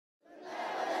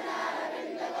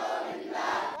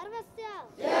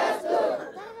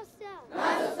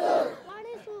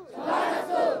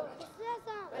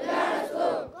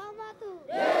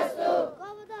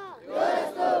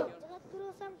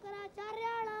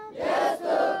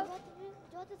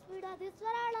Ganga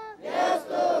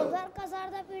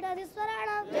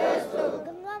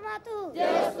Matu,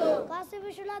 Kasi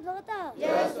Vishwanath Bhagata,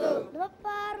 Namo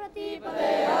Parvati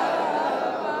Padaya.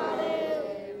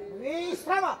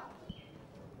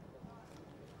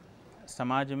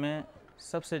 समाज में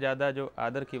सबसे ज़्यादा जो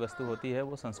आदर की वस्तु होती है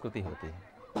वो संस्कृति होती है।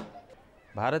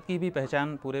 भारत की भी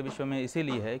पहचान पूरे विश्व में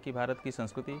इसीलिए है कि भारत की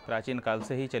संस्कृति प्राचीन काल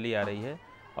से ही चली आ रही है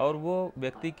और वो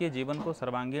व्यक्ति के जीवन को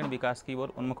सर्वांगीण विकास की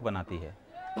ओर उन्मुख बनाती है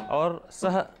और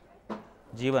सह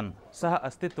जीवन, सह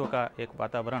अस्तित्व का एक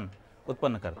वातावरण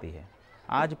उत्पन्न करती है।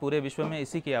 आज पूरे विश्व में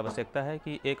इसी की आवश्यकता है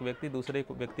कि एक व्यक्ति दूसरे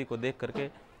व्यक्ति को देख करके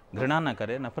घृणा न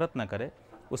करे, नफरत न करे,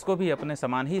 उसको भी अपने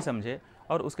समान ही समझे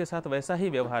और उसके साथ वैसा ही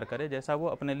व्यवहार करे जैसा वो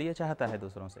अपने लिए चाहता है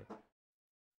दूसरों से।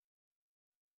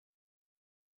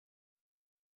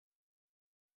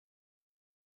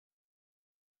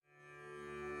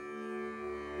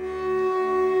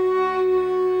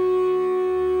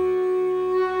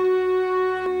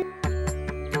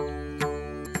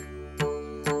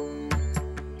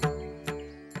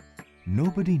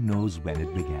 Nobody knows when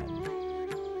it began.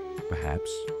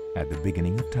 Perhaps at the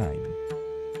beginning of time.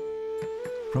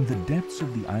 From the depths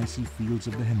of the icy fields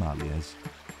of the Himalayas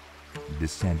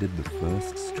descended the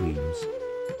first streams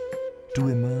to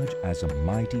emerge as a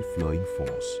mighty flowing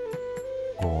force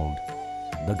called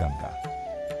the Ganga.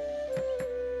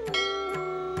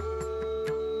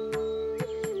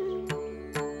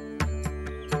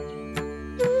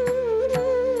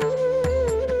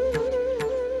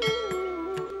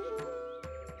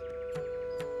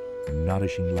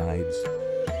 Nourishing lives,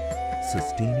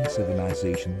 sustaining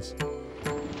civilizations,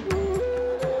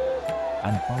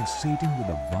 and pulsating with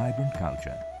a vibrant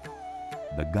culture,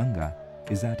 the Ganga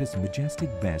is at its majestic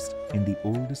best in the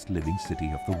oldest living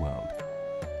city of the world,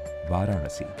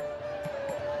 Varanasi.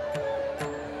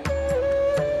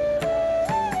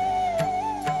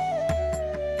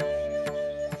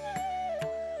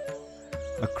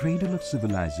 A cradle of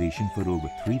civilization for over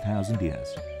 3,000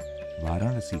 years,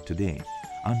 Varanasi today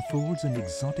unfolds an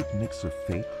exotic mix of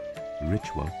faith,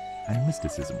 ritual, and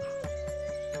mysticism.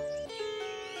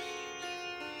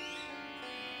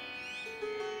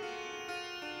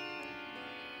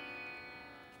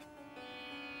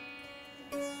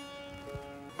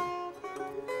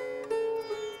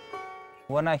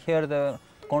 When I hear the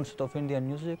concert of Indian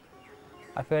music,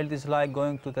 I felt it's like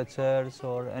going to the church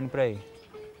and pray.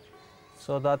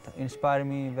 So that inspired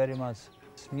me very much.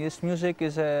 This music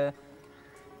is a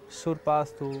sure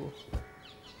path to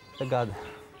the God.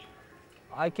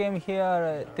 I came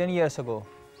here 10 years ago,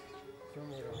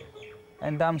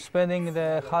 and I'm spending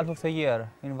the half of the year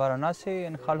in Varanasi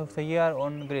and half of the year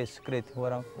on Greece, Crete,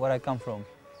 where I come from.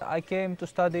 I came to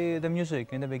study the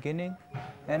music in the beginning,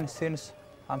 and since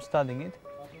I'm studying it,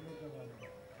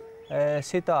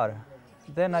 sitar.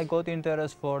 Then I got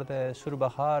interest for the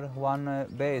Surbahar, one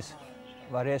bass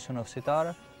variation of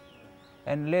sitar,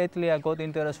 and lately I got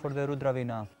interest for the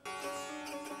Rudravina.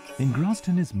 Engrossed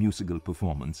in his musical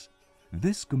performance,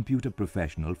 this computer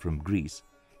professional from Greece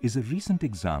is a recent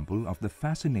example of the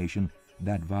fascination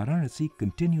that Varanasi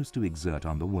continues to exert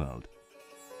on the world.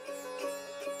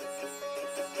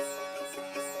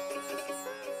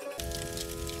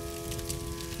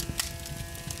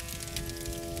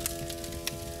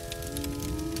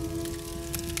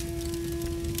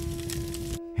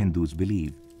 Hindus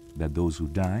believe that those who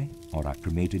die or are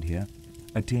cremated here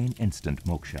attain instant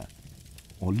moksha,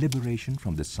 or liberation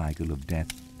from the cycle of death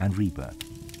and rebirth.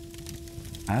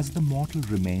 As the mortal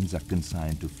remains are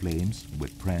consigned to flames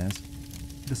with prayers,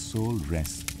 the soul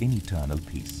rests in eternal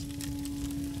peace.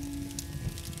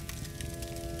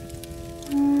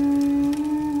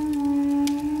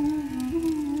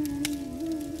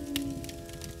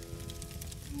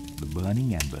 The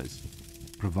burning embers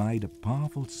provide a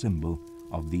powerful symbol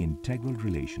of the integral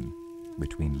relation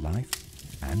between life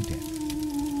and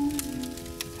death.